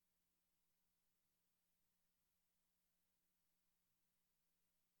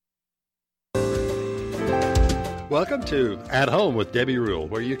Welcome to At Home with Debbie Rule,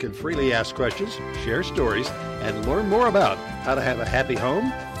 where you can freely ask questions, share stories, and learn more about how to have a happy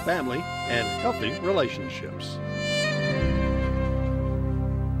home, family, and healthy relationships.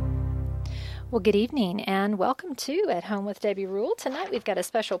 Well, good evening and welcome to At Home with Debbie Rule. Tonight we've got a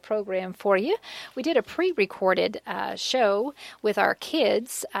special program for you. We did a pre-recorded show with our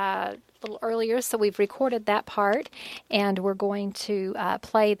kids a little earlier, so we've recorded that part, and we're going to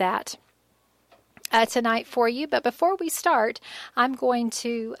play that tonight for you. But before we start, I'm going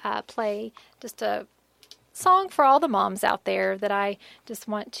to play just a song for all the moms out there that I just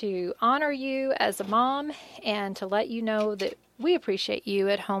want to honor you as a mom and to let you know that we appreciate you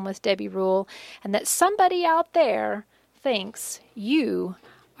at Home with Debbie Rule and that somebody out there thinks you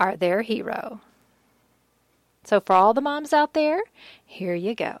are their hero. So for all the moms out there, here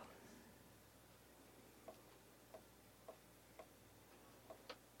you go.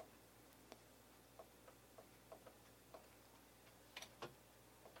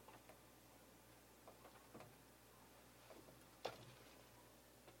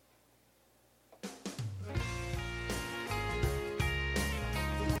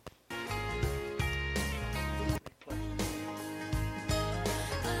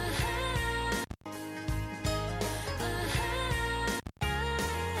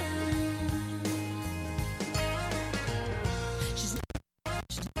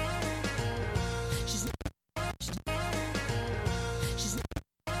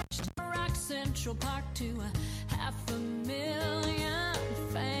 Central Park to 500,000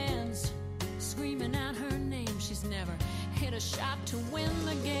 fans screaming out her name. She's never hit a shot to win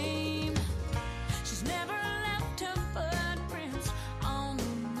the game. She's never left her footprints on the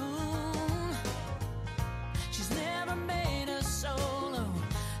moon. She's never made a solo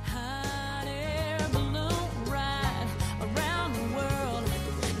hot air balloon ride around the world.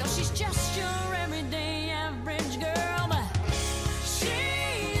 No, she's just your everyday average girl, but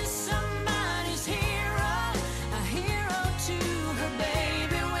she's somebody's hero, a hero to her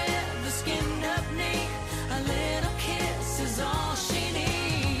baby with the skinned up knee. A little kiss is all she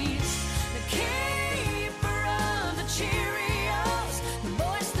needs. The keeper of the Cheerios, the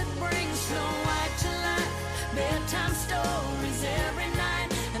voice that brings Snow White to life. Bedtime stories every night,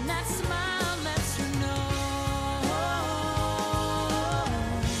 and that smile lets her know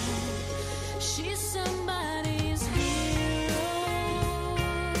she's somebody's hero.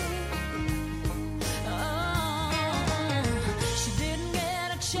 She didn't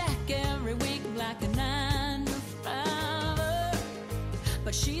get a check every week like a 9-to-5er,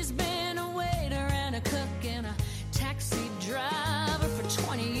 but she's been a waiter and a cook and a taxi driver for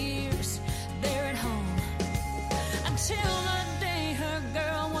 20 years there at home. Until the day her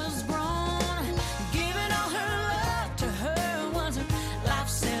girl was grown, giving all her love to her was her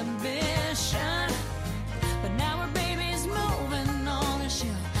life's ambition. But now her baby's moving on and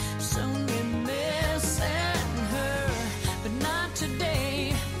she'll soon be missing her. But not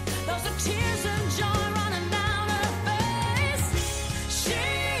today. Those are tears of joy running down her face.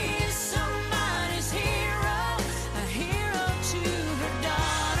 She's somebody's hero, a hero to her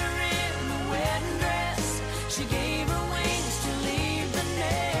daughter in the wedding dress. She gave her wings to leave the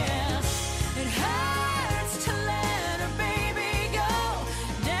nest. It hurts to let her baby go.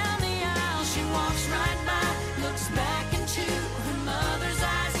 Down the aisle she walks right by, looks back into her mother's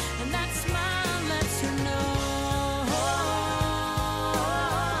eyes, and that smile lets her know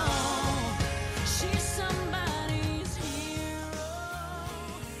she's somebody's hero.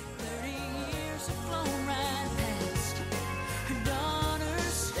 30 years have flown right past. Her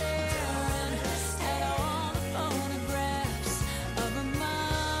daughter's staring at all the photographs of her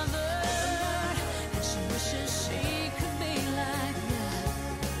mother, and she wishes she could be like that.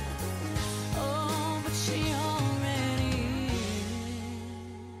 Oh, but she already is.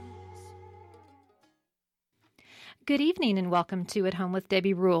 Good evening and welcome to At Home with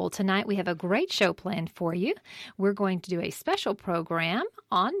Debbie Rule. Tonight we have a great show planned for you. We're going to do a special program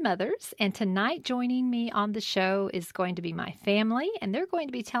on mothers, and tonight joining me on the show is going to be my family, and they're going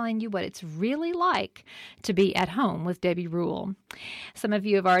to be telling you what it's really like to be at home with Debbie Rule. Some of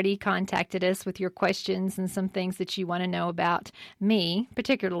you have already contacted us with your questions and some things that you want to know about me,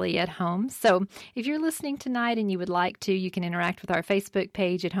 particularly at home. So if you're listening tonight and you would like to, you can interact with our Facebook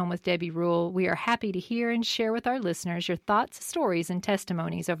page at Home with Debbie Rule. We are happy to hear and share with our listeners your thoughts, stories, and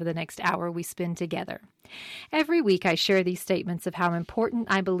testimonies over the next hour we spend together. Every week I share these statements of how important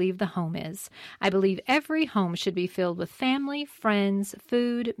I believe the home is. I believe every home should be filled with family, friends,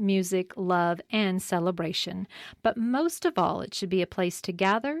 food, music, love, and celebration. But most of all, it should be a place to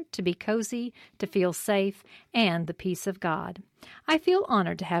gather, to be cozy, to feel safe, and the peace of God. I feel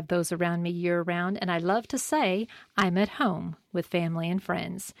honored to have those around me year-round, and I love to say I'm at home with family and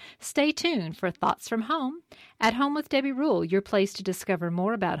friends. Stay tuned for Thoughts from Home. At Home with Debbie Rule, your place to discover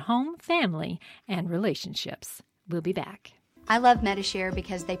more about home, family, and relationships. We'll be back. I love Medi-Share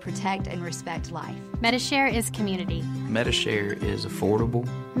because they protect and respect life. Medi-Share is community. Medi-Share is affordable.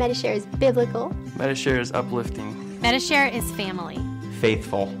 Medi-Share is biblical. Medi-Share is uplifting. Medi-Share is family.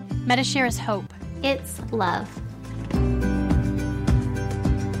 Faithful. Medi-Share is hope. It's love.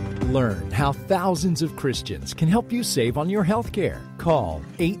 Learn how thousands of Christians can help you save on your health care. Call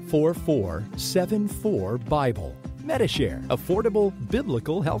 844-74-BIBLE. Medi-Share, affordable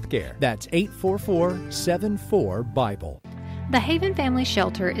biblical health care. That's 844-74-BIBLE. The Haven Family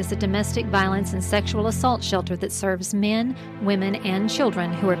Shelter is a domestic violence and sexual assault shelter that serves men, women, and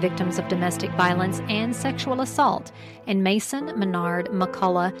children who are victims of domestic violence and sexual assault in Mason, Menard,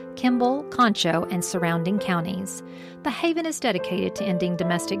 McCullough, Kimball, Concho, and surrounding counties. The Haven is dedicated to ending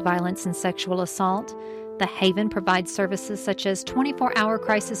domestic violence and sexual assault. The Haven provides services such as 24-hour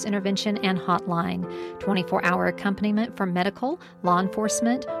crisis intervention and hotline, 24-hour accompaniment for medical, law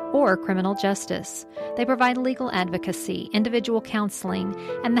enforcement, or criminal justice. They provide legal advocacy, individual counseling,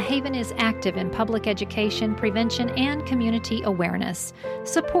 and the Haven is active in public education, prevention, and community awareness.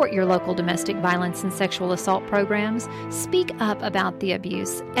 Support your local domestic violence and sexual assault programs. Speak up about the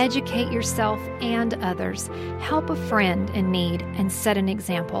abuse. Educate yourself and others. Help a friend in need and set an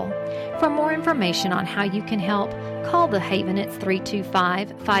example. For more information on how you can help, call the Haven at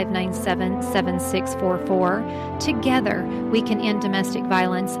 325-597-7644. Together, we can end domestic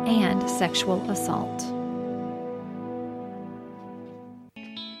violence and sexual assault.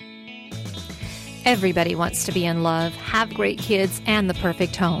 Everybody wants to be in love, have great kids, and the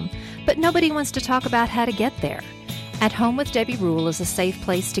perfect home, but nobody wants to talk about how to get there. At Home with Debbie Rule is a safe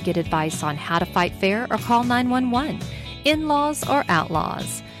place to get advice on how to fight fair or call 911, in-laws or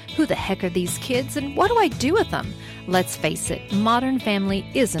outlaws. Who the heck are these kids and what do I do with them? Let's face it, Modern Family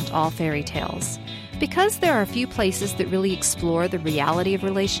isn't all fairy tales. Because there are a few places that really explore the reality of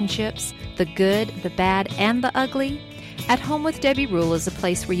relationships, the good, the bad, and the ugly, At Home with Debbie Rule is a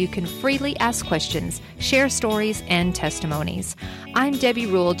place where you can freely ask questions, share stories, and testimonies. I'm Debbie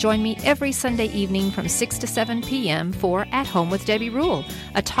Rule. Join me every Sunday evening from 6 to 7 p.m. for At Home with Debbie Rule,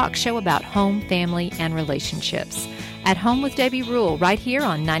 a talk show about home, family, and relationships. At Home with Debbie Rule, right here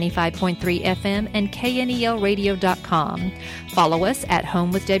on 95.3 FM and KNELradio.com. Follow us at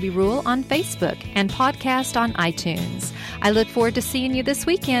Home with Debbie Rule on Facebook and podcast on iTunes. I look forward to seeing you this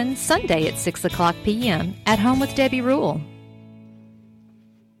weekend, Sunday at 6 o'clock p.m. at Home with Debbie Rule.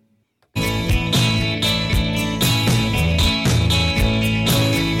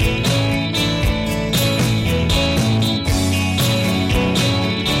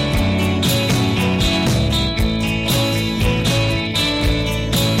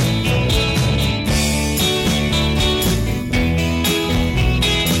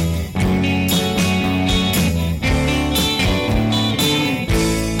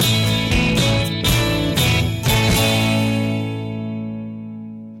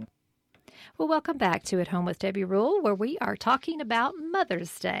 Welcome back to At Home with Debbie Rule, where we are talking about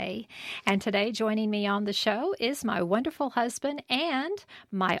Mother's Day. And today joining me on the show is my wonderful husband and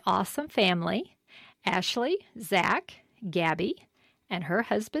my awesome family, Ashley, Zach, Gabby, and her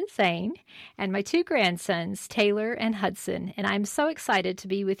husband Zane, and my two grandsons, Taylor and Hudson. And I'm so excited to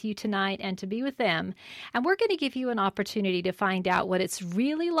be with you tonight and to be with them. And we're going to give you an opportunity to find out what it's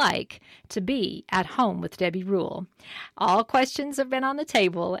really like to be at home with Debbie Rule. All questions have been on the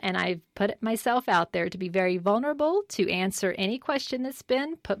table, and I've put myself out there to be very vulnerable to answer any question that's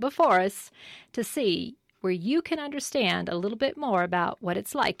been put before us to see where you can understand a little bit more about what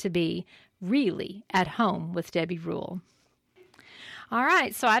it's like to be really at home with Debbie Rule. All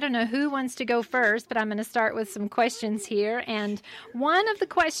right, so I don't know who wants to go first, but I'm going to start with some questions here. And one of the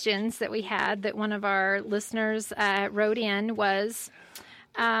questions that we had that one of our listeners wrote in was,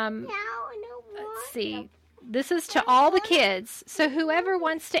 let's see, this is to all the kids. So whoever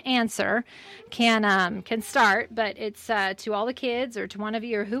wants to answer can start, but it's to all the kids or to one of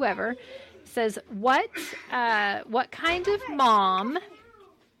you or whoever. It says, what kind of mom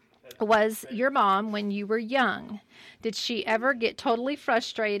was your mom when you were young? Did she ever get totally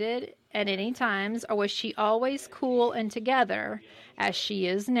frustrated at any times, or was she always cool and together as she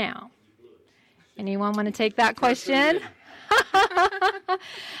is now? Anyone want to take that question?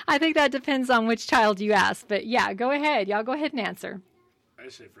 I think that depends on which child you ask, but yeah, go ahead. Y'all go ahead and answer. I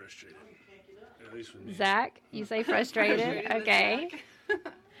say frustrated, at least with me. Zach, you say frustrated? Okay.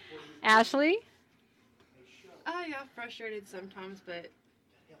 Ashley? Yeah, frustrated sometimes, but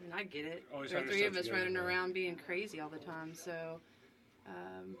mean, I get it. Always There are have 3 your of stuff us together, running right? around being crazy all the time, so.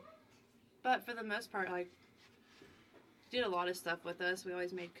 But for the most part, like, did a lot of stuff with us. We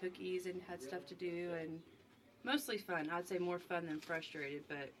always made cookies and had stuff to do, and mostly fun. I'd say more fun than frustrated,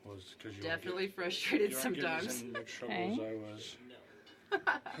 but definitely frustrated sometimes. As in trouble as I was.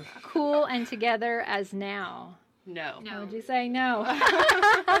 Cool and together as now. No. What would you say? No.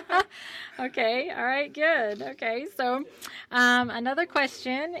 Okay. All right. Good. Okay. So, another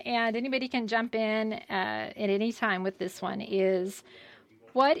question, and anybody can jump in at any time with this one, is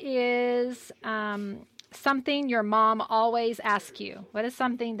what is something your mom always asks you? What is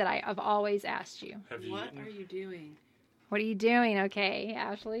something that I've always asked you? What are you doing? What are you doing? Okay.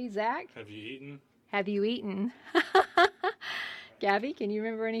 Ashley, Zach? Have you eaten? Have you eaten? Gabby, can you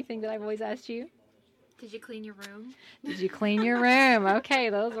remember anything that I've always asked you? Did you clean your room? Did you clean your room? Okay,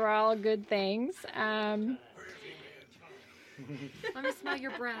 those are all good things. Let me smell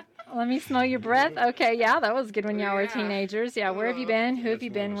your breath. Let me smell your breath. Okay, yeah, that was good when y'all were teenagers. Yeah, where have you been? Who have you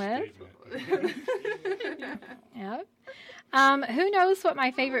been with? Yep. Who knows what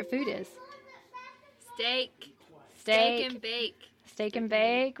my favorite food is? Steak. Steak. Steak and bake. Steak and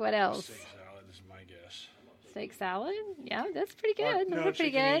bake. What else? Steak salad is my guess. Steak salad? Yeah, that's pretty good. No, That's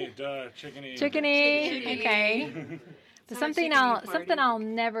pretty good. Chickeny. Chickeny. Okay. But something I'll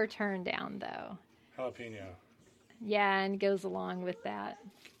never turn down though. Jalapeno. Yeah, and goes along with that.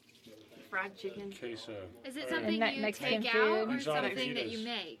 Fried chicken. Queso. Is it something you Mexican take food. out or Exotic something that you fajitas.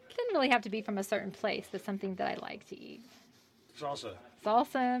 make? Doesn't really have to be from a certain place, but something that I like to eat. Salsa.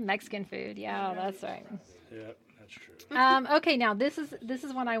 Salsa, Mexican food. Yeah, that's right. Yep, that's true. Okay, now this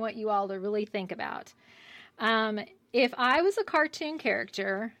is one I want you all to really think about. If I was a cartoon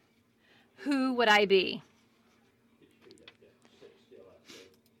character, who would I be?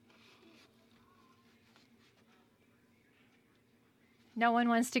 No one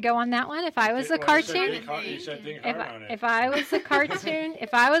wants to go on that one. If I was a cartoon, if I was a cartoon,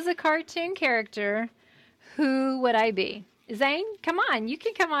 if I was a cartoon character, who would I be? Zane, come on, you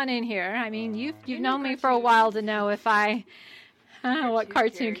can come on in here. I mean, you've known me for a while to know if what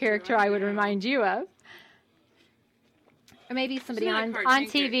cartoon character I would remind you of. Or maybe somebody on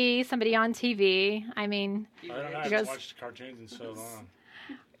TV, somebody on TV. I mean, I don't know. I haven't watched cartoons in so long.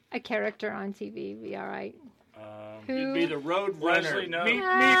 A character on TV would be all right. You'd be the Road Runner. No.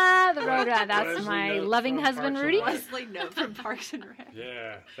 The Road Runner. That's Leslie my Knope loving from husband, Parks and Rudy. Rec. Leslie Knope from Parks and Rec.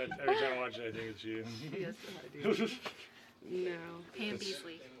 Yeah, every time I watch it, I think it's you. Yes, I do. No. Pam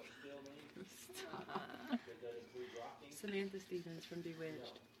Beasley. Samantha Stevens from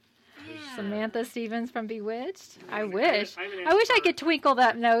Bewitched. Yeah. Samantha Stevens from Bewitched. I wish I could twinkle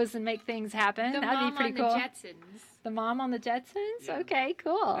that nose and make things happen. The That'd mom be pretty on cool. the Jetsons. The mom on the Jetsons? Yeah. Okay,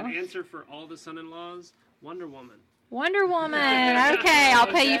 cool. An answer for all the son-in-laws, Wonder Woman. Wonder Woman. Okay, I'll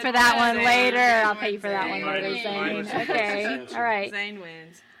pay you for that one later. I'll pay you for that one later, Zane. Okay, all right. Zane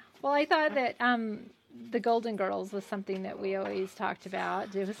wins. Well, I thought that the Golden Girls was something that we always talked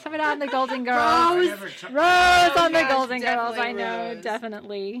about. There was something on the Golden Girls. Rose on the Golden Girls. I know,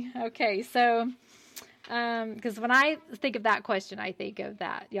 definitely. Okay, so because when I think of that question, I think of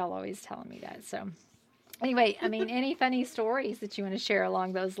that. Y'all always telling me that. So anyway, I mean, any funny stories that you want to share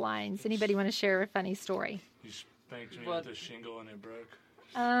along those lines? Anybody want to share a funny story? You spanked me with a shingle and it broke.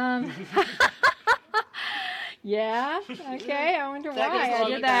 Yeah. Okay. I wonder why I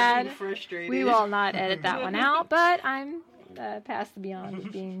did that. We will not edit that one out, but I'm past the beyond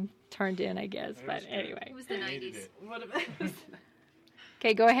of being turned in, I guess. But anyway. It was the 90s. What about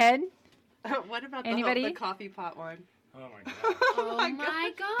Okay, go ahead. what about Anybody? the coffee pot one? Oh my god. Oh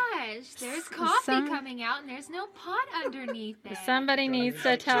my gosh. There's coffee coming out and there's no pot underneath there. Somebody needs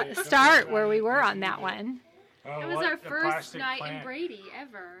to start where we were on that one. It was our first night in Brady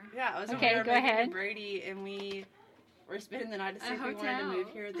ever. Yeah, it was Okay, over go Megan ahead. and Brady, and we were spending the night to see if we wanted to move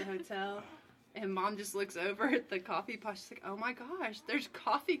here at the hotel. And Mom just looks over at the coffee pot. She's like, "Oh my gosh, there's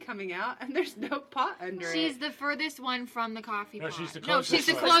coffee coming out, and there's no pot under it." She's the furthest one from the coffee pot. she's the No, she's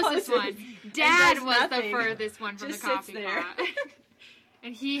the closest closest one. Dad does was the nothing. furthest one from Just the sits coffee there. pot.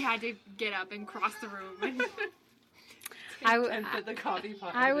 And he had to get up and cross the room. And put the coffee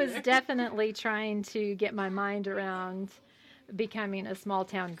pot. I under was there. definitely trying to get my mind around becoming a small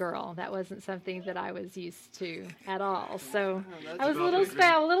town girl. That wasn't something that I was used to at all. So I was a little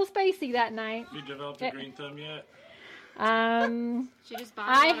spacey that night. You developed a green thumb yet? She just bought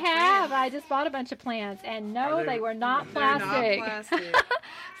I have. I just bought a bunch of plants, and no, they were not plastic. Not plastic.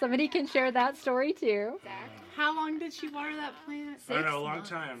 Somebody can share that story too. How long did she water that plant? I don't know, a long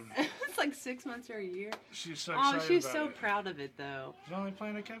time. It's like 6 months or a year. She's so Oh, excited she was about so it. proud of it, though. It's the only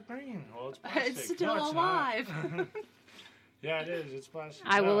plant I kept green. Well, it's plastic. It's still No, it's alive. not. Yeah, it is. It's plastic.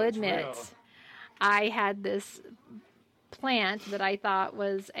 I will it's admit, real. I had this plant that I thought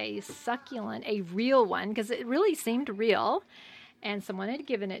was a succulent, a real one, because it really seemed real. And someone had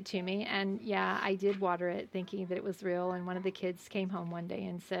given it to me. And yeah, I did water it thinking that it was real. And one of the kids came home one day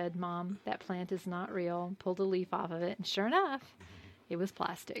and said, "Mom, that plant is not real." Pulled a leaf off of it. And sure enough, it was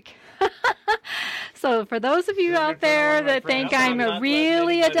plastic. So for those of you out there that think I'm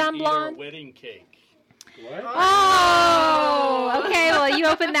really a dumb blonde. Wedding cake. What? Oh, okay. Well, you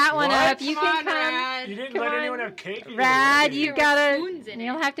open that one up. You can come. Rad. You didn't Come let on. anyone have cake? Rad, you gotta. spoons in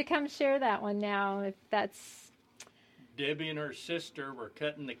You'll it. have to come share that one now if that's. Debbie and her sister were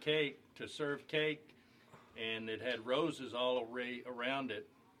cutting the cake to serve cake, and it had roses all around it.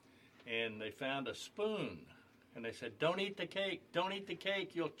 And they found a spoon, and they said, "Don't eat the cake. Don't eat the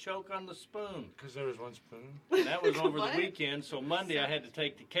cake. You'll choke on the spoon." Because there was one spoon. And that was over What? the weekend. So Monday, I had to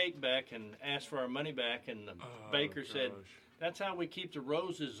take the cake back and ask for our money back. And the baker said, gosh. "That's how we keep the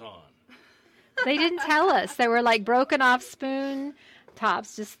roses on." They didn't tell us. They were like broken off spoon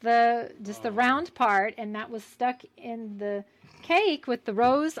tops, just the round part, and that was stuck in the cake with the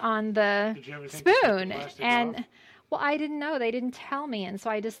rose on the Did you ever think to take the spoon. plastic And off? well, I didn't know. They didn't tell me, and so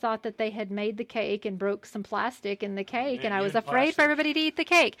I just thought that they had made the cake and broke some plastic in the cake, and I was in afraid for plastic. everybody to eat the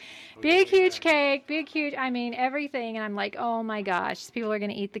cake. Big, huge cake, big, huge. I mean, everything, and I'm like, oh my gosh, people are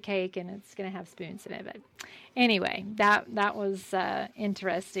going to eat the cake, and it's going to have spoons in it. But anyway, that was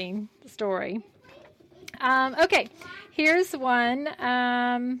interesting story. Okay, here's one.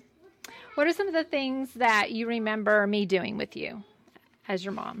 What are some of the things that you remember me doing with you as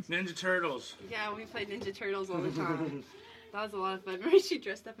your mom? Ninja Turtles. Yeah, we played Ninja Turtles all the time. That was a lot of fun. Remember she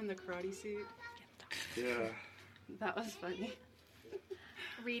dressed up in the karate suit? Yeah. That was funny.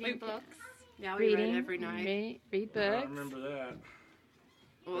 Reading books. Yeah, we Reading, read every night. read I books. remember that.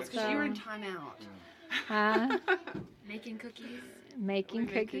 Well, it's because you were in timeout. Making cookies. Making We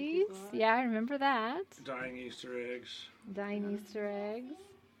made cookies. cookies a lot. Yeah, I remember that. Dying Easter eggs. Dying Easter eggs.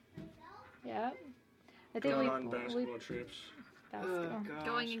 Yep. I think Going we, on basketball trips. that was Oh, cool. gosh,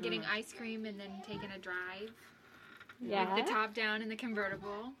 Going and getting ice cream and then taking a drive. Yeah. With the top down in the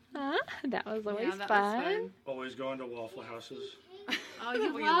convertible. That was always Yeah, that was fun. fun. Always going to Waffle Houses. Oh,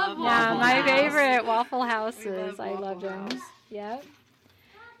 you We love love Yeah, Waffle my House. favorite Waffle We Houses. love I Waffle loved them. House. Yep.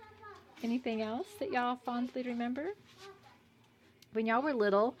 Anything else that y'all fondly remember? When y'all were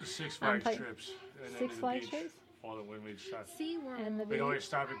little, The Six Flags play- trips. And then Six to the Flags beach. trips? All the when we'd stop. SeaWorld. and the We'd beach. always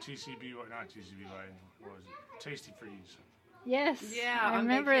stop at TCB, not TCB, what was it? Tasty Freeze. Yes, Yeah, I on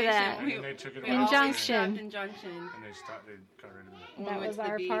remember vacation, that. And then they took it We In away. always Junction. stopped in Junction. And they stopped, they got rid of it. When That we went was to the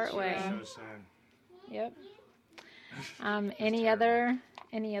our beach, part way. yeah. So sad. Yep. Any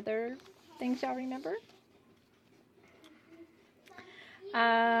other things y'all remember?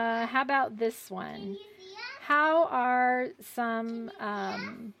 How about this one? How are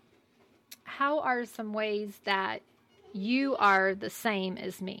some ways that you are the same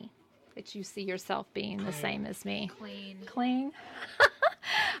as me? That you see yourself being the same as me? Clean. Clean?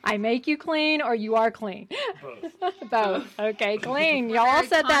 I make you clean or you are clean? Both. Both. Okay, clean. We're Y'all all very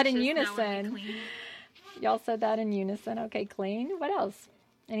said that in conscious now when we unison. clean. Y'all said that in unison. Okay, clean. What else?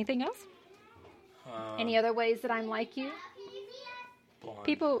 Anything else? Any other ways that I'm like you? Blonde.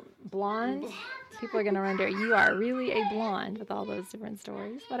 People, blonde? People are going to wonder, you are really a blonde with all those different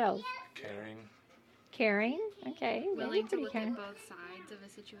stories. What else? Caring. Caring? Okay. yeah, Willing you're to pretty look caring. at both sides of a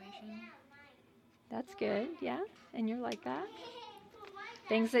situation. That's good. Yeah. And you're like that?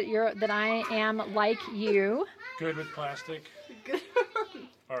 Things that I am like you. Good with plastic.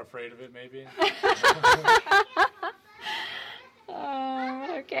 Or afraid of it, maybe.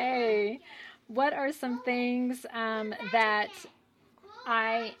 Okay. What are some things that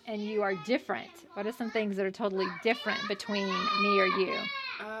I and you are different? What are some things that are totally different between me or you?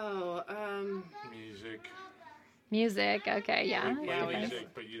 Oh, Music. Music. Okay, yeah. I like Yeah, music,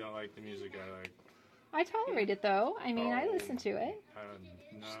 but you don't like the music I like. I tolerate it though. I mean, I listen to it.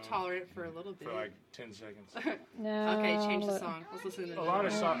 No. just tolerate it for a little bit. For like 10 seconds. No. Okay, change the song. Let's listen to A lot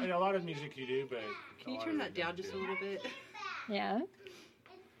of a lot of music you do, but Can you turn that down just a little bit? Yeah.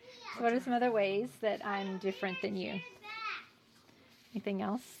 So what are some other ways that I'm different than you? Anything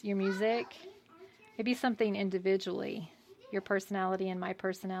else? Your music? Maybe something individually. Your personality and my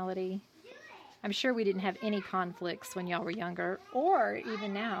personality. I'm sure we didn't have any conflicts when y'all were younger, or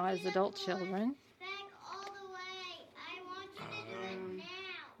even now as adult children.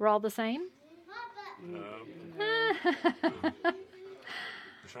 We're all the same?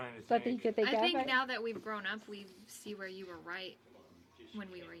 trying to Something you could think I of? think now that we've grown up, we see where you were right when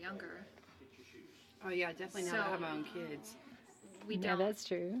we were younger. Oh yeah, definitely now that I have my own kids. We Yeah, don't. that's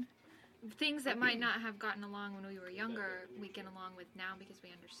true. things that might not have gotten along when we were younger, we get along with now because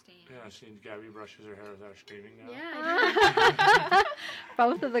we understand. Yeah, I've seen Gabby brushes her hair without screaming now. Yeah.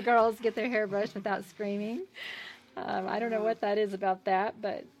 Both of the girls get their hair brushed without screaming. I don't know what that is about that,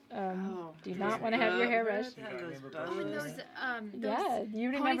 but do not want to have your hair brushed. Yeah,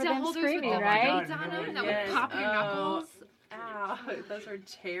 you remember them screaming, right? On them that would pop your knuckles. Ow, those are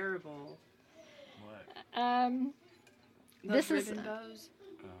terrible. What? This Those is ribbon bows.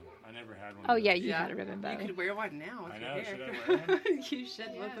 I never had one. Oh yeah, you had a ribbon bow. You could wear one now. I know. Should I wear one? You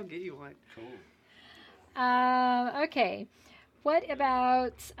should. Yeah. We'll get you one. Cool. Okay. What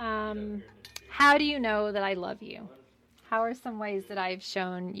about how do you know that I love you? How are some ways that I've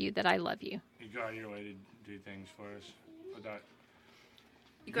shown you that I love you? You go out of your way to do things for us. Without,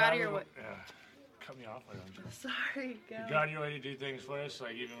 you go out of your way. Yeah. Cut me off, don't you? Sorry, go. You go out of your way to do things for us,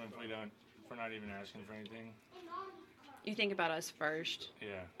 like even if we're not even asking for anything. You think about us first.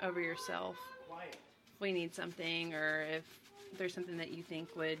 Yeah. Over yourself. If we need something, or if there's something that you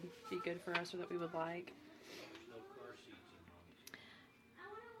think would be good for us or that we would like.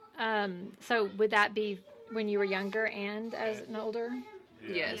 So would that be when you were younger and as an older?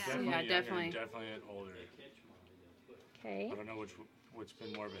 Yes. Yeah, definitely. Definitely an older. Okay. I don't know what's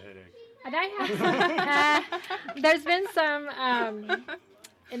been more of a headache. And I have some, there's been some,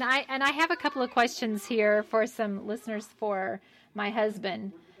 and I have a couple of questions here for some listeners for my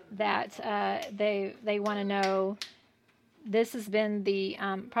husband that they want to know. This has been the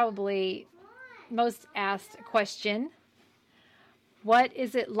probably most asked question. What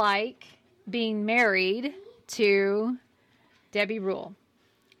is it like being married to Debbie Rule?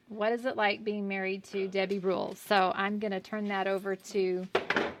 What is it like being married to Debbie Rule? So I'm going to turn that over to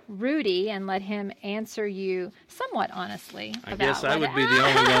Rudy and let him answer you somewhat honestly. I guess I would be the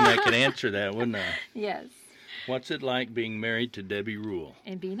only one that could answer that, wouldn't I? Yes. What's it like being married to Debbie Rule?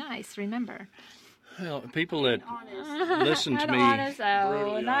 And be nice, remember. Well, people that listen to me...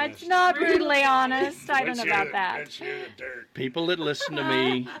 Not brutally honest. I don't know about that. People that listen to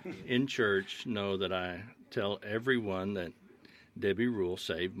me in church know that I tell everyone that Debbie Rule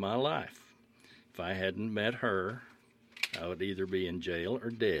saved my life. If I hadn't met her, I would either be in jail or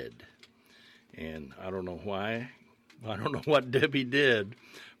dead. And I don't know why. I don't know what Debbie did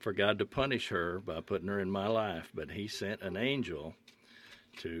for God to punish her by putting her in my life, but he sent an angel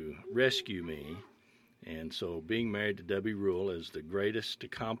to rescue me. And so being married to Debbie Rule is the greatest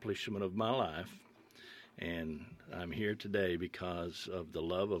accomplishment of my life. And I'm here today because of the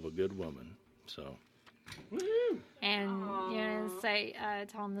love of a good woman. So. Woo-hoo. And you know,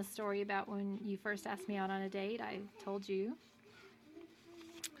 tell them the story about when you first asked me out on a date. I told you.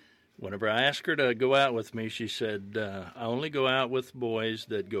 Whenever I asked her to go out with me, she said, I only go out with boys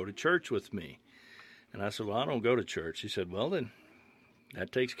that go to church with me. And I said, well, I don't go to church. She said, well, then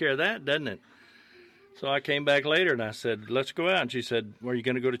that takes care of that, doesn't it? So I came back later and I said, let's go out. And she said, well, are you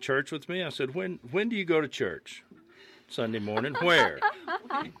going to go to church with me? I said, when do you go to church? Sunday morning. Where?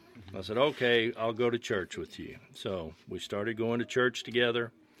 I said, okay, I'll go to church with you. So we started going to church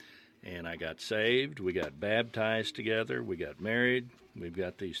together, and I got saved. We got baptized together. We got married. We've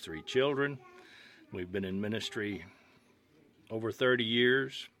got these 3 children. We've been in ministry over 30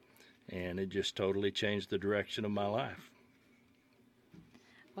 years, and it just totally changed the direction of my life.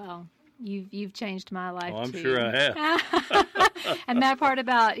 Well, you've changed my life, I'm too. sure I have. And that part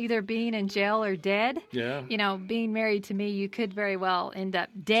about either being in jail or dead, yeah. You know, being married to me, you could very well end up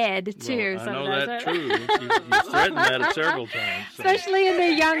dead, too. Well, I know that's true. You threatened that several times. So. Especially in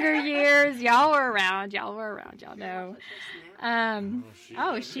the younger years. Y'all were around. Y'all know.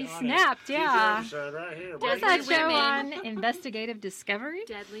 She snapped, yeah. What's that show on Investigative Discovery?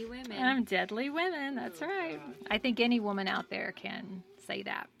 Deadly Women. Deadly Women, that's right. I think any woman out there can say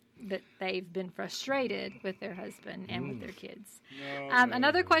that they've been frustrated with their husband and with their kids.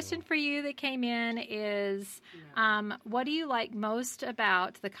 Another question for you that came in is, what do you like most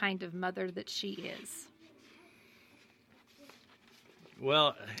about the kind of mother that she is?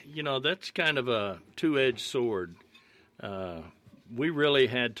 Well, you know, that's kind of a two-edged sword. We really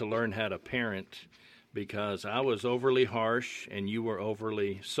had to learn how to parent because I was overly harsh and you were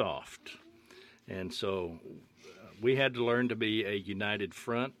overly soft. And so we had to learn to be a united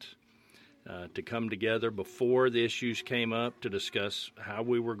front, to come together before the issues came up to discuss how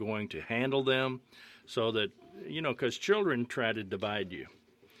we were going to handle them so that, you know, because children try to divide you.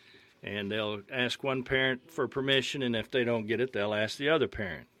 And they'll ask one parent for permission, and if they don't get it, they'll ask the other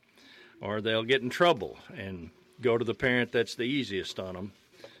parent. Or they'll get in trouble and go to the parent that's the easiest on them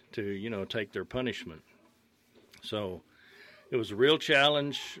to, you know, take their punishment. So it was a real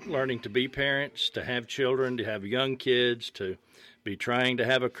challenge learning to be parents, to have children, to have young kids, to be trying to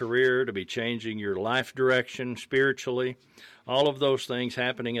have a career, to be changing your life direction spiritually. All of those things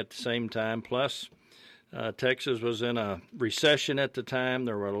happening at the same time. Plus, Texas was in a recession at the time.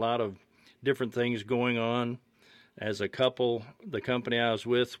 There were a lot of different things going on. As a couple, the company I was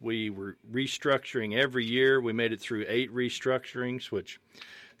with, we were restructuring every year. We made it through 8 restructurings, which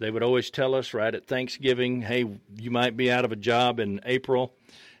they would always tell us right at Thanksgiving, hey, you might be out of a job in April.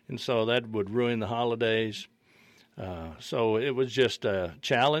 And so that would ruin the holidays. So it was just a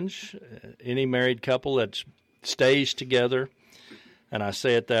challenge. Any married couple that stays together, and I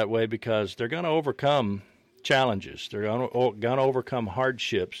say it that way because they're going to overcome challenges. They're going to overcome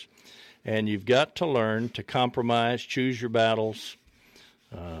hardships. And you've got to learn to compromise, choose your battles,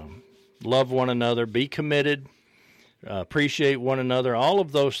 love one another, be committed, appreciate one another. All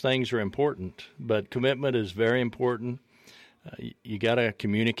of those things are important, but commitment is very important. You got to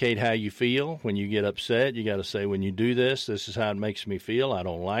communicate how you feel. When you get upset, you got to say, when you do this, this is how it makes me feel. I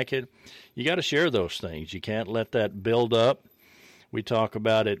don't like it. You got to share those things. You can't let that build up. We talk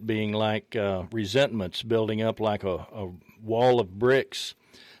about it being like resentments building up like a wall of bricks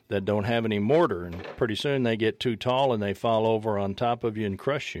that don't have any mortar, and pretty soon they get too tall and they fall over on top of you and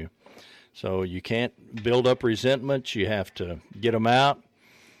crush you. So you can't build up resentments. You have to get them out.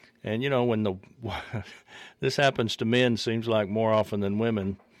 And, you know, when this happens to men, seems like more often than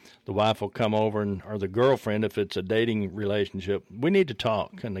women, the wife will come over, or the girlfriend, if it's a dating relationship, we need to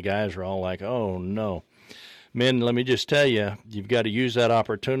talk. And the guys are all like, oh, no. Men, let me just tell you, you've got to use that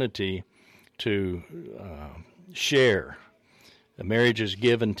opportunity to share. The marriage is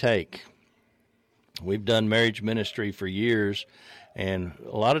give and take. We've done marriage ministry for years, and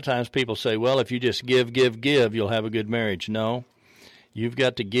a lot of times people say, well, if you just give, you'll have a good marriage. No. You've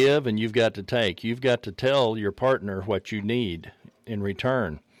got to give and you've got to take. You've got to tell your partner what you need in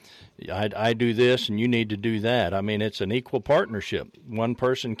return. I do this and you need to do that. I mean, it's an equal partnership. One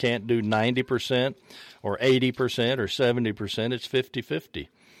person can't do 90% or 80% or 70%. It's 50-50.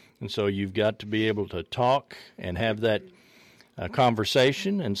 And so you've got to be able to talk and have that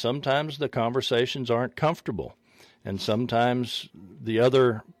conversation, and sometimes the conversations aren't comfortable, and sometimes the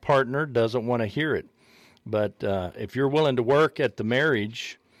other partner doesn't want to hear it. But if you're willing to work at the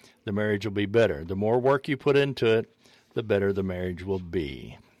marriage will be better. The more work you put into it, the better the marriage will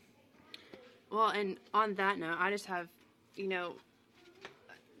be. Well, and on that note, I just have, I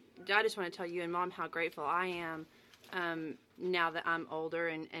just want to tell you and Mom how grateful I am now that I'm older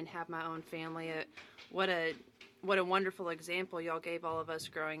and have my own family. What a wonderful example y'all gave all of us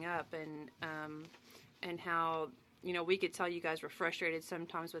growing up, and how, we could tell you guys were frustrated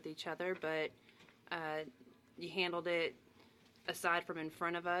sometimes with each other, but you handled it aside from in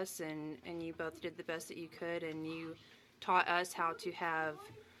front of us, and you both did the best that you could, and you taught us how to have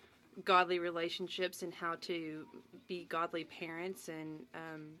godly relationships and how to be godly parents, and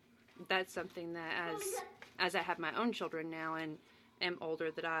that's something that as I have my own children now and am older,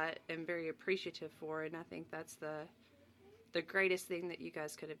 that I am very appreciative for, and I think that's the greatest thing that you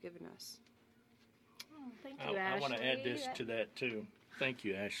guys could have given us. Oh, thank you, Ashley. I want to add this to that too. Thank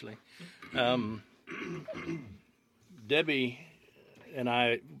you, Ashley. Debbie and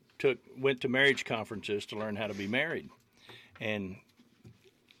I went to marriage conferences to learn how to be married, and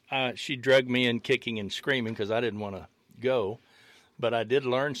she dragged me in kicking and screaming because I didn't want to go, but I did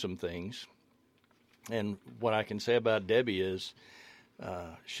learn some things. And what I can say about Debbie is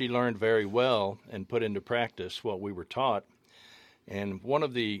she learned very well and put into practice what we were taught. And one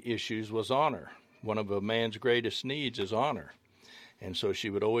of the issues was honor. One of a man's greatest needs is honor. And so she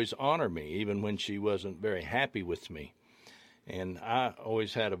would always honor me, even when she wasn't very happy with me. And I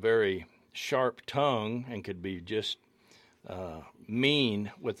always had a very sharp tongue and could be just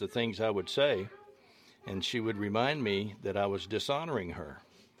mean with the things I would say. And she would remind me that I was dishonoring her.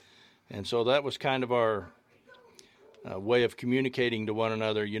 And so that was kind of our way of communicating to one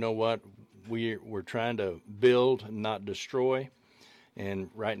another. You know what? We're trying to build and not destroy. And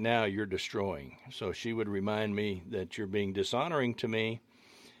right now you're destroying. So she would remind me that you're being dishonoring to me.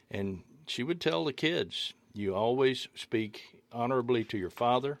 And she would tell the kids, you always speak honorably to your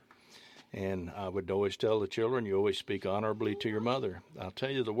father. And I would always tell the children, you always speak honorably to your mother. I'll tell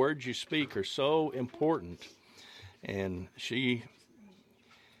you, the words you speak are so important. And she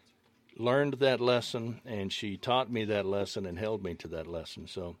learned that lesson, and she taught me that lesson and held me to that lesson.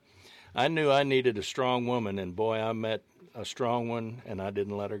 So I knew I needed a strong woman, and boy, I met a strong one, and I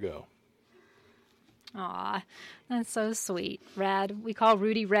didn't let her go. Aw, that's so sweet. Rad. We call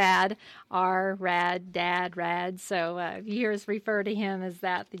Rudy Rad, our Rad, Dad Rad. So if you hear us refer to him as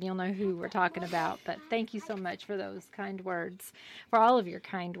that, then you'll know who we're talking about. But thank you so much for those kind words, for all of your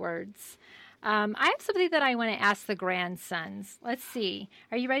kind words. I have something that I want to ask the grandsons. Let's see.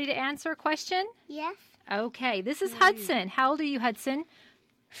 Are you ready to answer a question? Yes. Okay. This is Hudson. How old are you, Hudson?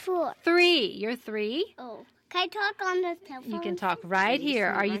 4. 3. You're 3? Oh. Can I talk on the telephone? You can talk right here.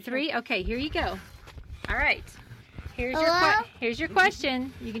 Are you 3? Okay, here you go. All right. Here's your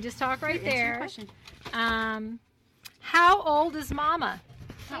question. You can just talk right there. How old is Mama?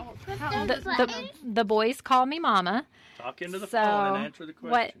 The boys call me Mama. Talk into the phone and answer the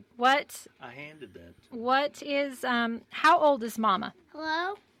question. What? I handed that. What is how old is Mama?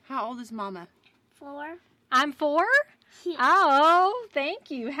 Hello? How old is Mama? 4. I'm 4? Oh,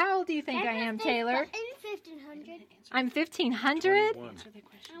 thank you. How old do you think I am, Taylor? In 1500. I'm 1500? 21.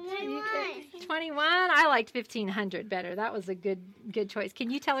 21. I liked 1500 better. That was a good choice.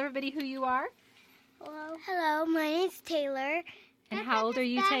 Can you tell everybody who you are? Hello, my name's Taylor. And how old are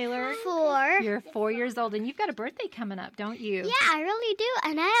you, Taylor? 4. You're 4 years old, and you've got a birthday coming up, don't you? Yeah, I really do,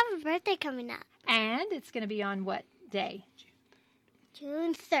 and I have a birthday coming up. And it's going to be on what day?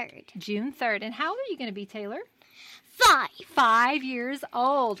 June 3rd. June 3rd. And how old are you going to be, Taylor? 5. 5 years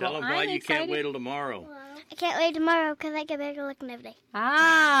old. Tell them why you can't wait till tomorrow. I can't wait tomorrow because I get better looking every day.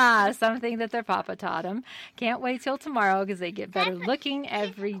 Ah, something that their papa taught them. Can't wait till tomorrow because they get better looking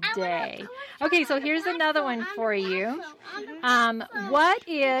every day. Okay, so here's another one for you.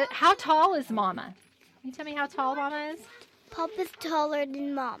 How tall is Mama? Can you tell me how tall Mama is? Papa's taller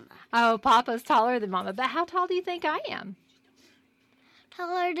than Mama. Oh, Papa's taller than Mama. But how tall do you think I am?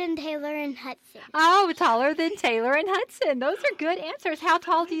 Taller than Taylor and Hudson. Oh, taller than Taylor and Hudson. Those are good answers. How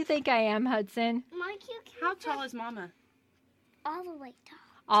tall do you think I am, Hudson? How tall is Mama? All the way tall.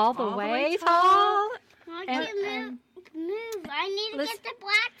 All the way tall? Mom, move. I need to get the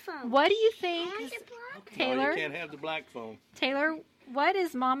black phone. What do you think, Taylor? No, you can't have the black phone. Taylor, what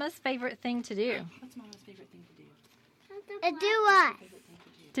is Mama's favorite thing to do? What's Mama's favorite thing to do? Do what?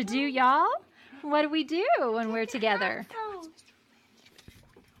 To do, y'all? What do we do when we're together?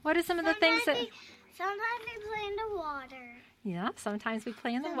 What are some of the things that... Sometimes we play in the water. Yeah, sometimes we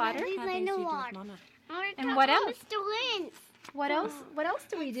play in the water. We play in the water. And what else? Mr. Lynch. What else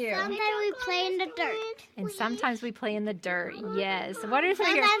do we do? Sometimes we play in the dirt. And sometimes we play in the dirt, yes. What are some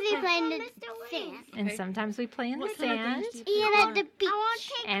of your... Sometimes we play in the sand. And sometimes we play in the sand. And at the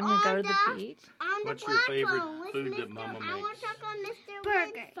beach. And we go to the beach. What's your favorite food that Mama makes?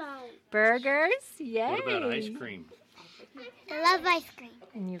 Burgers. Burgers? Yay. What about ice cream? I love ice cream.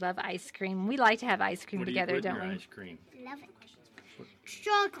 And you love ice cream. We like to have ice cream together, what do you don't put in we? your ice cream? Love it.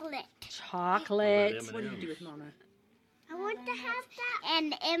 Chocolate. Chocolate. What do you do with Mama? I want to have that.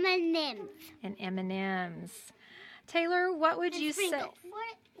 And M&M's. And M&M's. Taylor, what would you say?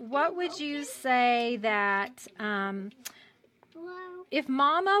 What would you say that if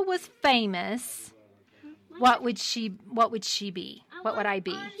Mama was famous, what would she be? What would I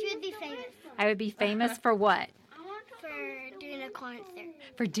be? She would be famous. I would be famous for what? For doing a concert.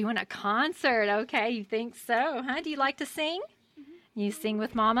 For doing a concert. Okay, you think so, huh? Do you like to sing? You sing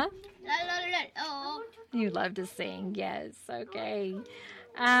with Mama? You love to sing, yes. Okay.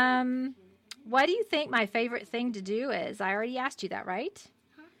 What do you think my favorite thing to do is? I already asked you that, right?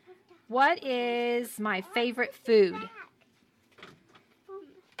 What is my favorite food?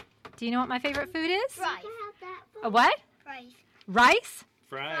 Do you know what my favorite food is? Rice. A what? Rice. Rice?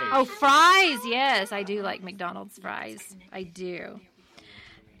 Fries. Oh, fries. Yes, I do like McDonald's fries. I do.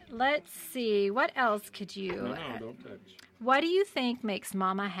 Let's see. What else could you... No, don't touch. What do you think makes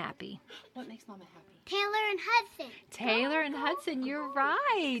Mama happy? What makes Mama happy? Taylor and Hudson. Taylor and Hudson, you're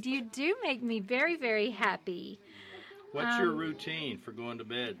right. You do make me very, very happy. What's your routine for going to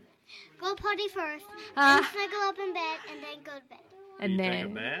bed? Go potty first, then snuggle up in bed, and then go to bed. And Do you then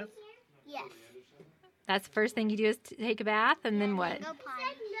take a bath? Yes. That's the first thing you do is take a bath, and then what? Go potty,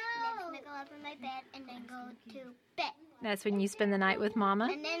 then snuggle up in my bed, and then go to bed. That's when you spend the night with Mama?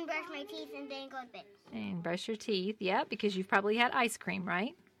 And then brush my teeth, and then go to bed. And brush your teeth, yeah, because you've probably had ice cream,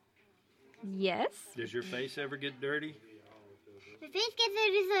 right? Yes. Does your face ever get dirty? My face gets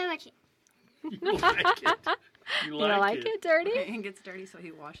dirty so much. You like it. You like it dirty? It gets dirty, so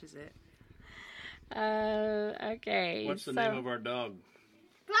he washes it. Okay. What's the name of our dog?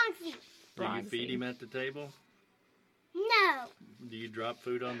 Bronzy. Do you feed him at the table? No. Do you drop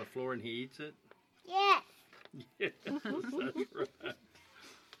food on the floor and he eats it? Yes. Yes, that's right.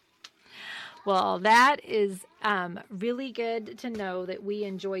 Well, that is really good to know that we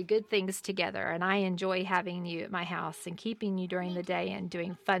enjoy good things together, and I enjoy having you at my house and keeping you during the day and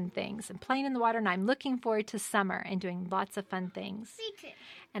doing fun things and playing in the water, and I'm looking forward to summer and doing lots of fun things. Me too.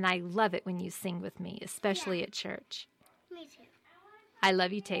 And I love it when you sing with me, especially at church. Me too. I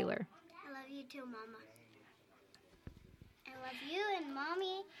love you, Taylor. I love you too, Mama. I love you and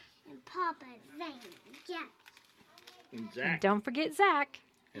Mommy and Papa, Zane, and Jack. And And Zach. don't forget Zach.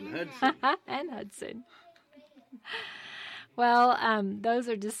 And Hudson. And Hudson. Well, those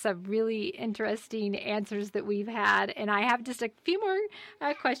are just some really interesting answers that we've had. And I have just a few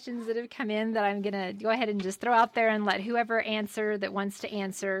more questions that have come in that I'm going to go ahead and just throw out there and let whoever answer that wants to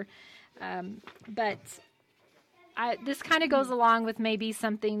answer. But this kind of goes along with maybe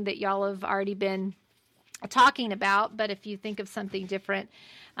something that y'all have already been talking about. But if you think of something different.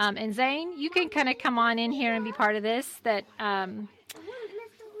 And Zane, you can kind of come on in here and be part of this. That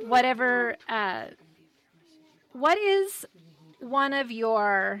whatever... what is one of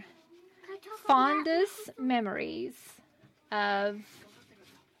your fondest memories of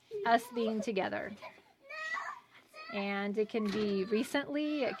us being together? And it can be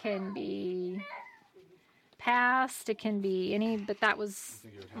recently, it can be past, it can be any, but that was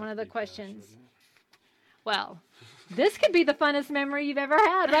one of the questions. Well, this could be the funnest memory you've ever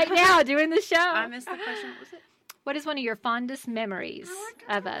had right now doing the show. I missed the question. What was it? What is one of your fondest memories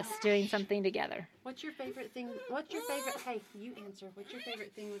of us doing something together? What's your favorite thing? What's your favorite? Hey, you answer. What's your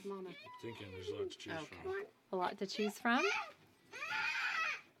favorite thing with Mama? Thinking there's a lot to choose from. A lot to choose from.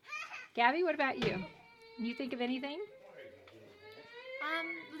 Gabby, what about you? You think of anything?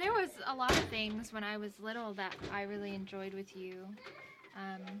 There was a lot of things when I was little that I really enjoyed with you.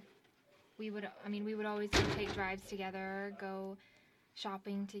 We would always take drives together, go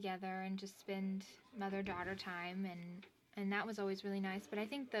shopping together, and just spend mother-daughter time, and that was always really nice. But I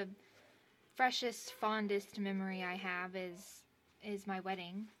think the freshest, fondest memory I have is my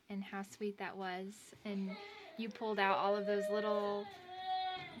wedding and how sweet that was. And you pulled out all of those little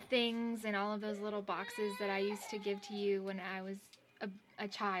things and all of those little boxes that I used to give to you when I was a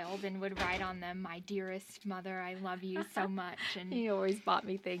child, and would write on them, "My dearest mother, I love you so much." And you always bought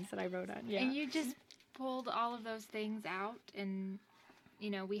me things that I wrote on. Yeah. And you just pulled all of those things out, and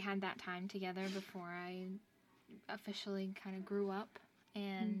we had that time together before I officially kind of grew up,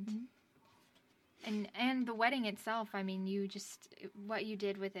 and and the wedding itself. I mean, what you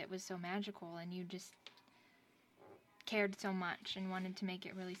did with it was so magical, and you just cared so much and wanted to make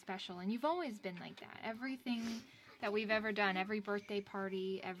it really special. And you've always been like that. Everything that we've ever done, every birthday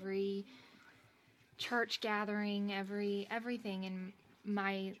party, every church gathering, everything in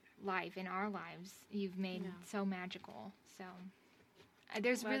my life, in our lives, you've made so magical. So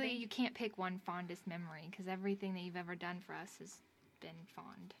there's really, you can't pick one fondest memory, because everything that you've ever done for us has been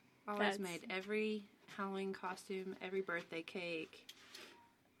fond. Always made every Halloween costume, every birthday cake.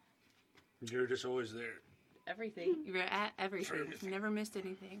 You're just always there. Everything. You were at everything. You never missed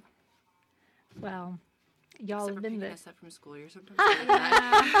anything. Well, y'all have been picking us up from school. You're sometimes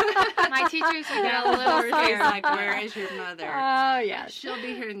my teachers would get a little scared. Like, where is your mother? Oh, yeah. She'll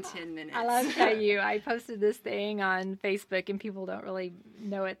be here in 10 minutes. I love to tell you, I posted this thing on Facebook, and people don't really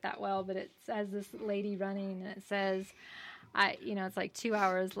know it that well, but it has this lady running, and it says, it's like 2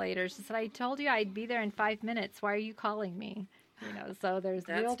 hours later. She said, "I told you I'd be there in 5 minutes. Why are you calling me?" So there's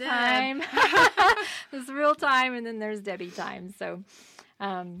real time. There's real time, and then there's Debbie time. So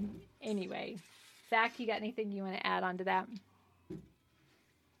anyway, Zach, you got anything you want to add on to that?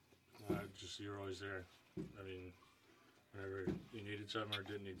 Just you're always there. I mean, whenever you needed something or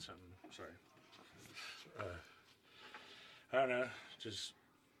didn't need something. Sorry. I don't know. Just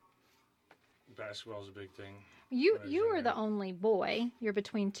basketball's a big thing. You were the only boy. You're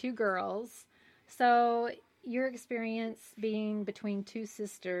between two girls. So your experience being between two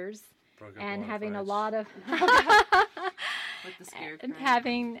sisters and having a lot of with the scare and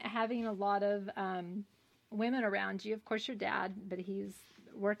having a lot of women around you. Of course, your dad, but he's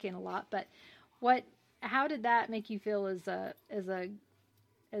working a lot. But how did that make you feel as the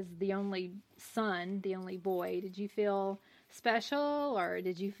only son, the only boy? Did you feel special, or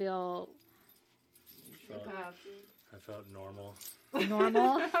did you feel? I felt normal.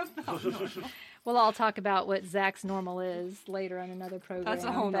 Normal? Well, I'll talk about what Zach's normal is later on another program. That's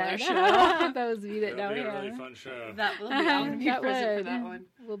a whole other show. Those of you that don't That'll be know. a really fun show. That will be. I'm going to be present for that one.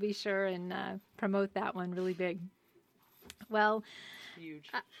 We'll be sure and promote that one really big. Well,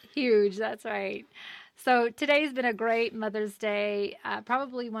 huge. That's right. So today's been a great Mother's Day,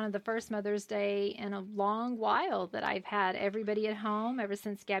 probably one of the first Mother's Day in a long while that I've had everybody at home ever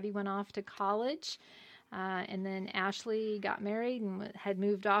since Gabby went off to college. And then Ashley got married and had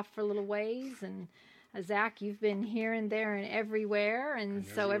moved off for a little ways. And Zach, you've been here and there and everywhere. And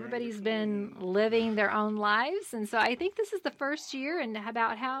so everybody's been living their own lives. And so I think this is the first year in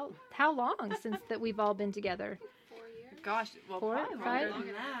about how long since that we've all been together? Gosh, well, 4, probably 5? longer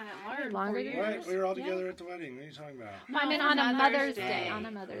than that. Longer than What? We were all together at the wedding. What are you talking about? I mean, on a Mother's Day. On a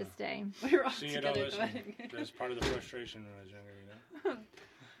Mother's Day. We were all See, together at the listen, wedding. that's part of the frustration when I was younger,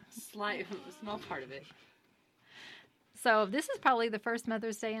 A small part of it. So this is probably the first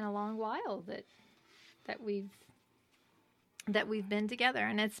Mother's Day in a long while that we've been together,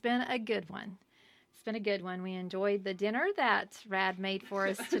 and it's been a good one. It's been a good one. We enjoyed the dinner that Rad made for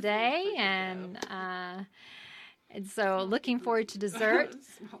us today, and so looking forward to dessert.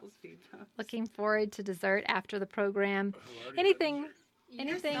 Looking forward to dessert after the program. Anything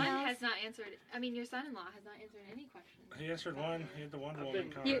Your son else? has not answered. I mean, your son-in-law has not answered any questions. He answered one. He had the Wonder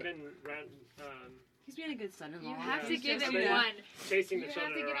Woman comment. He's being a good son-in-law. You have to give him been one. Chasing the You have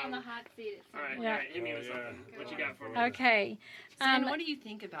children to get around. on the hot seat. All right, Yeah. hit me with something. What you got for me? Okay. Son, what do you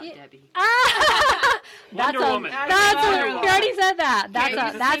think about Debbie? That's Wonder Woman. you already said that.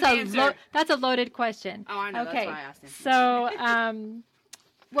 Yeah, That's a loaded question. Oh, I know. Okay. That's why I asked him. So,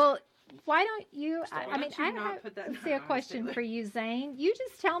 well, why don't you? I Why mean, don't you I not put that don't in see a my question eyes? for you, Zane. You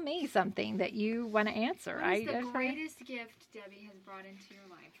just tell me something that you want to answer. What is the I- greatest gift Debbie has brought into your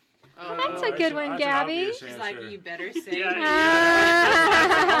life? That's a good one, Gabby. She's like, you better say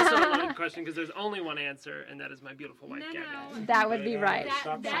Yeah, it. also a loaded question because there's only one answer, and that is my beautiful wife, Gabby. That would be right.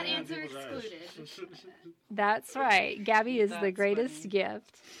 That answer excluded. That's right. Gabby is the That's greatest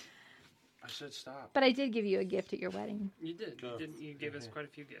gift. I said stop. But I did give you a gift at your wedding. You did. You gave us quite a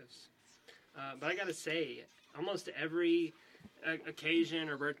few gifts. But I got to say, almost every occasion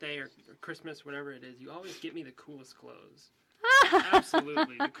or birthday or Christmas, whatever it is, you always get me the coolest clothes.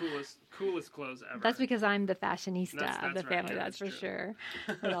 Absolutely, the coolest clothes ever. That's because I'm the fashionista of the right, family, yeah, that's for that's sure.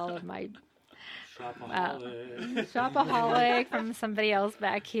 With all of my Shopaholic. shopaholic from somebody else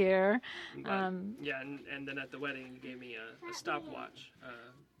back here. But, yeah, and then at the wedding, you gave me a stopwatch,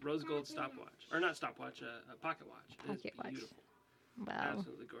 rose gold stopwatch, or not stopwatch, a pocket watch. Pocket watch. Beautiful. Wow.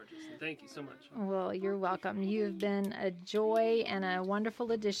 Absolutely gorgeous. And thank you so much. Well, you're welcome. You've been a joy and a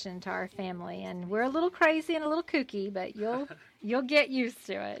wonderful addition to our family, and we're a little crazy and a little kooky, but you'll get used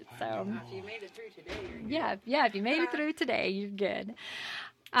to it. So If you made it through today, you're good. yeah. If you made it through today, you're good.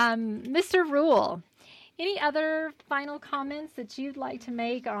 Mr. Rule, any other final comments that you'd like to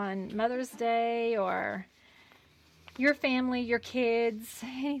make on Mother's Day or your family, your kids?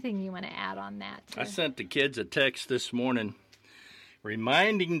 Anything you want to add on that? I sent the kids a text this morning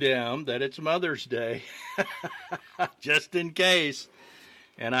reminding them that it's Mother's Day, just in case.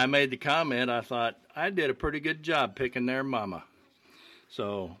 And I made the comment, I thought, I did a pretty good job picking their mama.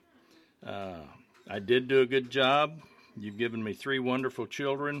 So I did do a good job. You've given me 3 wonderful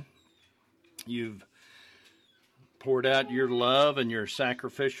children. You've poured out your love and your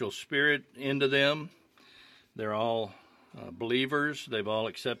sacrificial spirit into them. They're all believers. They've all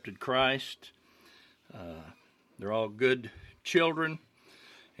accepted Christ. They're all good children,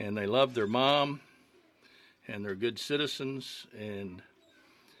 and they love their mom, and they're good citizens. And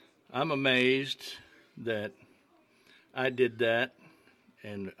I'm amazed that I did that,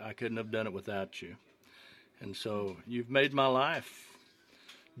 and I couldn't have done it without you. And so you've made my life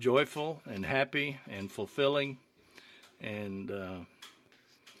joyful and happy and fulfilling, and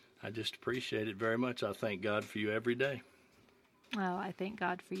I just appreciate it very much. I thank God for you every day. Well, I thank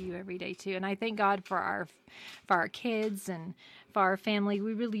God for you every day too, and I thank God for our kids and for our family.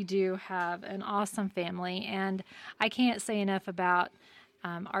 We really do have an awesome family, and I can't say enough about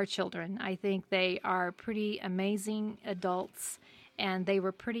our children. I think they are pretty amazing adults, and they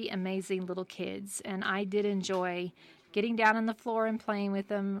were pretty amazing little kids, and I did enjoy getting down on the floor and playing with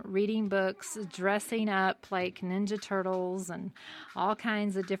them, reading books, dressing up like Ninja Turtles and all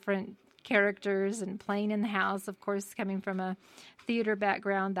kinds of different characters, and playing in the house. Of course, coming from a theater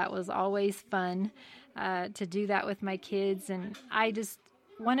background, that was always fun to do that with my kids, and I just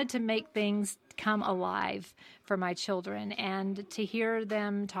wanted to make things come alive for my children, and to hear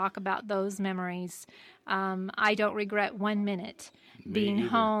them talk about those memories. I don't regret 1 minute being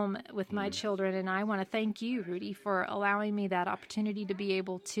home with my children, and I want to thank you, Rudy, for allowing me that opportunity to be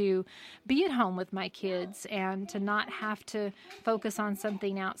able to be at home with my kids and to not have to focus on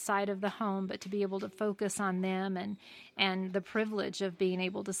something outside of the home, but to be able to focus on them, and the privilege of being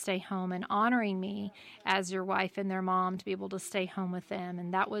able to stay home and honoring me as your wife and their mom to be able to stay home with them.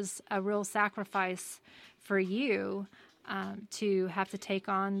 And that was a real sacrifice for you to have to take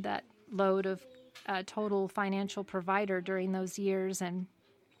on that load of total financial provider during those years. And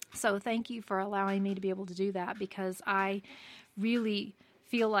So thank you for allowing me to be able to do that, because I really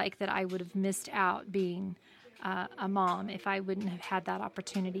feel like that I would have missed out being a mom if I wouldn't have had that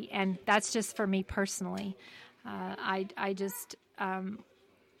opportunity. And that's just for me personally. I just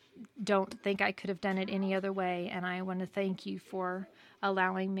don't think I could have done it any other way. And I want to thank you for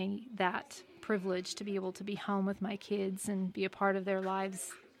allowing me that privilege to be able to be home with my kids and be a part of their lives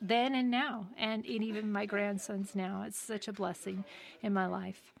then and now, and even my grandsons now. It's such a blessing in my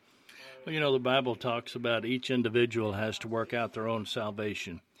life. Well, you know, the Bible talks about each individual has to work out their own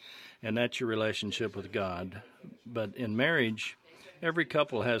salvation, and that's your relationship with God. But in marriage, every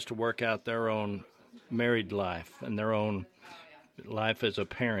couple has to work out their own married life and their own life as a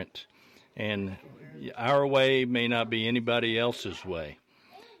parent. And our way may not be anybody else's way,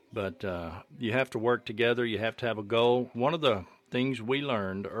 but you have to work together. You have to have a goal. One of the things we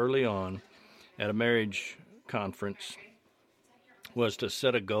learned early on at a marriage conference was to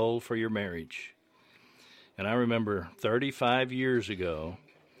set a goal for your marriage. And I remember 35 years ago,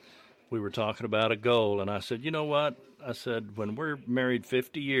 we were talking about a goal, and I said, you know what? I said, when we're married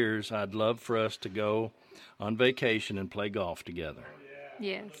 50 years, I'd love for us to go on vacation and play golf together.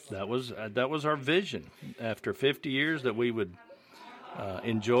 Yes. That was our vision. After 50 years, that we would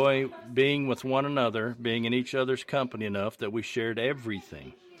enjoy being with one another, being in each other's company enough that we shared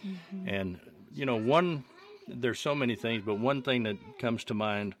everything. Mm-hmm. And, you know, there's so many things, but one thing that comes to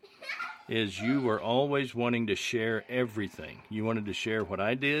mind is you were always wanting to share everything. You wanted to share what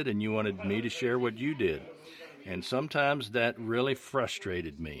I did, and you wanted me to share what you did. And sometimes that really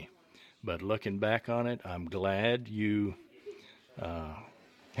frustrated me. But looking back on it, I'm glad you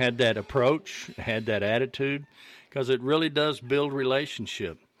had that approach, had that attitude, because it really does build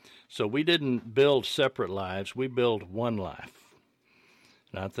relationship. So we didn't build separate lives, we build one life.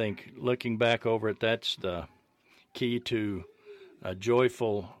 And I think looking back over it, that's the key to a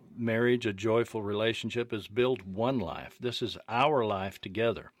joyful marriage, a joyful relationship, is build one life. This is our life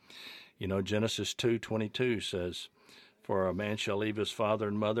together. You know, Genesis 2:22 says, for a man shall leave his father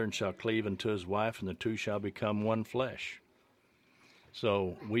and mother and shall cleave unto his wife, and the two shall become one flesh.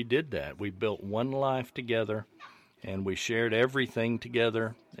 So we did that. We built one life together, and we shared everything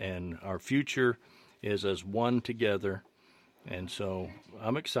together, and our future is as one together. And so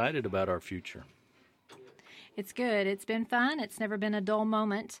I'm excited about our future. It's good. It's been fun. It's never been a dull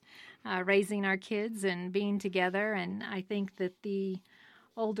moment raising our kids and being together. And I think that the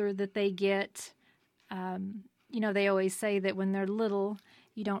older that they get, you know, they always say that when they're little,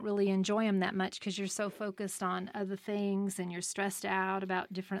 you don't really enjoy them that much because you're so focused on other things and you're stressed out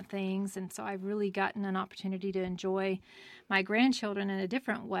about different things. And so I've really gotten an opportunity to enjoy my grandchildren in a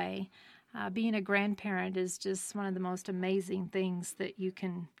different way. Being a grandparent is just one of the most amazing things that you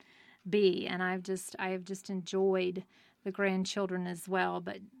can be. And I have just enjoyed the grandchildren as well.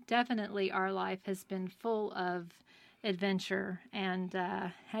 But definitely our life has been full of adventure and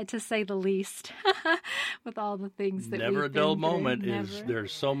had to say the least with all the things that never we've a dull been through. moment.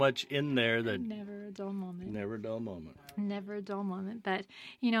 There's so much in there that never a dull moment. Never a dull moment. Never a dull moment. But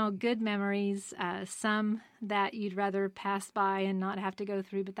you know, good memories, some that you'd rather pass by and not have to go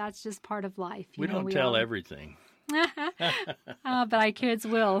through, but that's just part of life. We don't tell everything. But our kids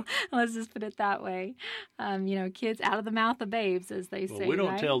will. Let's just put it that way. You know, kids out of the mouth of babes, as they say. We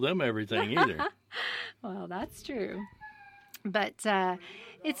don't right? tell them everything either. Well, that's true. But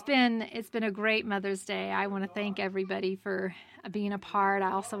it's been a great Mother's Day. I want to thank everybody for being a part.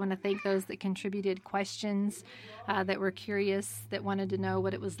 I also want to thank those that contributed questions, that were curious, that wanted to know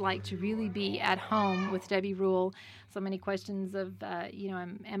what it was like to really be at home with Debbie Rule. So many questions of, you know,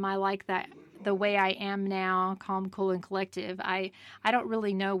 am I like that? The way I am now, calm, cool, and collective. I don't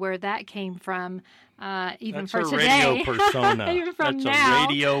really know where that came from, even That's for a today. Radio persona. Even from That's now. a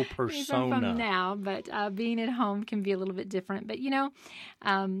radio persona. Even from now, but being at home can be a little bit different. But you know,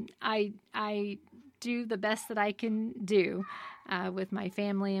 I do the best that I can do with my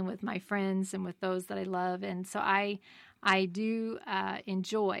family and with my friends and with those that I love, and so I do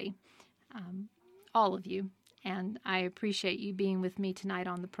enjoy all of you, and I appreciate you being with me tonight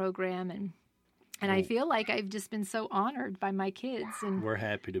on the program and I feel like I've just been so honored by my kids. And we're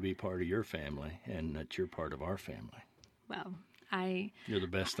happy to be part of your family and that you're part of our family. Well, you're the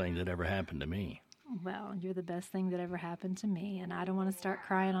best thing that ever happened to me. Well, you're the best thing that ever happened to me, and I don't want to start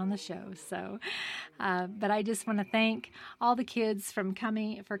crying on the show. So, but I just want to thank all the kids for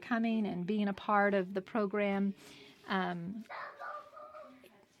coming and being a part of the program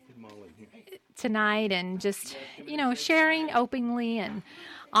tonight, and just, you know, sharing openly and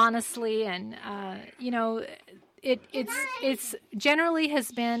honestly, and you know, it's generally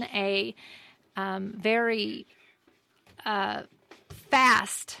has been a very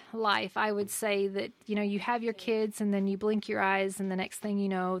fast life. I would say that, you have your kids and then you blink your eyes and the next thing you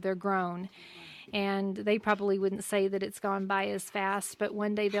know, they're grown. And they probably wouldn't say that it's gone by as fast, but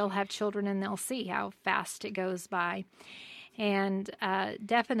one day they'll have children and they'll see how fast it goes by. And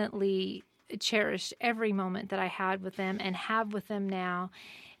definitely cherish every moment that I had with them and have with them now,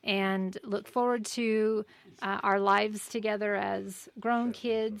 and look forward to our lives together as grown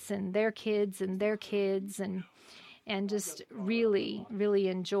kids and their kids and their kids, and just really, really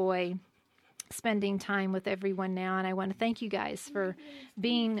enjoy spending time with everyone now. And I want to thank you guys for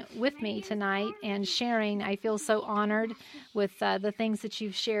being with me tonight and sharing. I feel so honored with the things that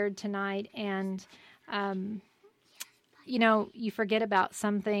you've shared tonight. And, you forget about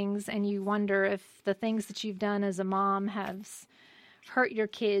some things and you wonder if the things that you've done as a mom have hurt your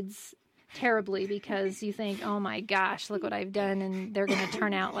kids terribly, because you think, oh my gosh, look what I've done and they're going to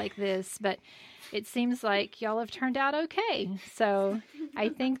turn out like this. But it seems like y'all have turned out okay. So I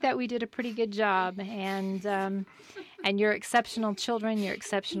think that we did a pretty good job, and you're exceptional children, you're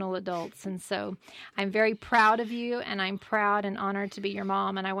exceptional adults. And so I'm very proud of you, and I'm proud and honored to be your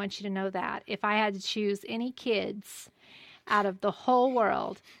mom. And I want you to know that if I had to choose any kids out of the whole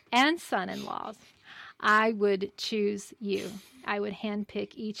world and son-in-laws, I would choose you. I would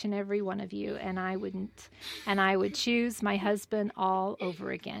handpick each and every one of you, and I would choose my husband all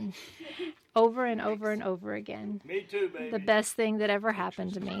over again. Over and over and over again. Me too, baby. The best thing that ever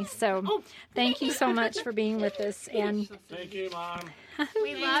happened to me. So thank you so much for being with us. And thank you, Mom.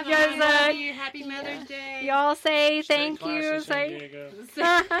 We love you. Happy Mother's Day. Y'all say thank you. Say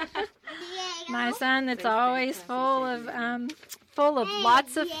my son that's always full of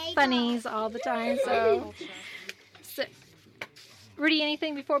lots of funnies all the time. So Rudy,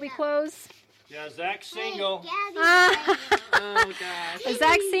 anything before we close? Yeah, Zach's single. Oh, gosh.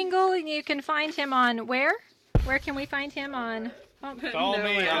 Zach's single, and you can find him on where? Where can we find him on? Oh, call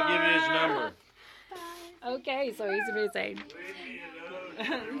me, I'll give you his number. Okay, so he's busy.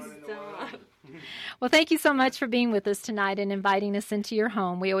 Well, thank you so much for being with us tonight and inviting us into your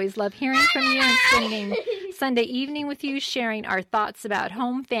home. We always love hearing from you and spending Sunday evening with you, sharing our thoughts about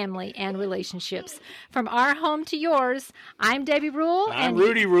home, family, and relationships. From our home to yours, I'm Debbie Rule. I'm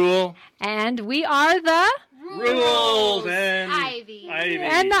Rudy Rule. And we are the Rules and Ivy.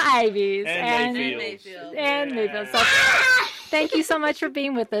 And the Ivies. And Mayfields. And Mayfields. So, thank you so much for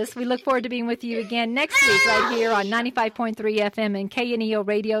being with us. We look forward to being with you again next week right here on 95.3 FM and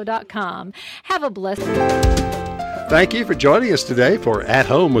KNEOradio.com. Have a blessed day. Thank you for joining us today for At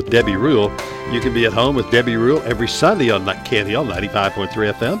Home with Debbie Rule. You can be at home with Debbie Rule every Sunday on KNEO 95.3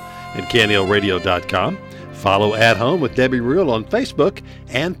 FM and KNEOradio.com. Follow At Home with Debbie Rule on Facebook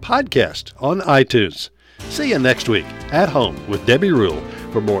and podcast on iTunes. See you next week At Home with Debbie Rule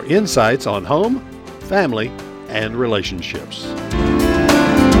for more insights on home, family, and relationships.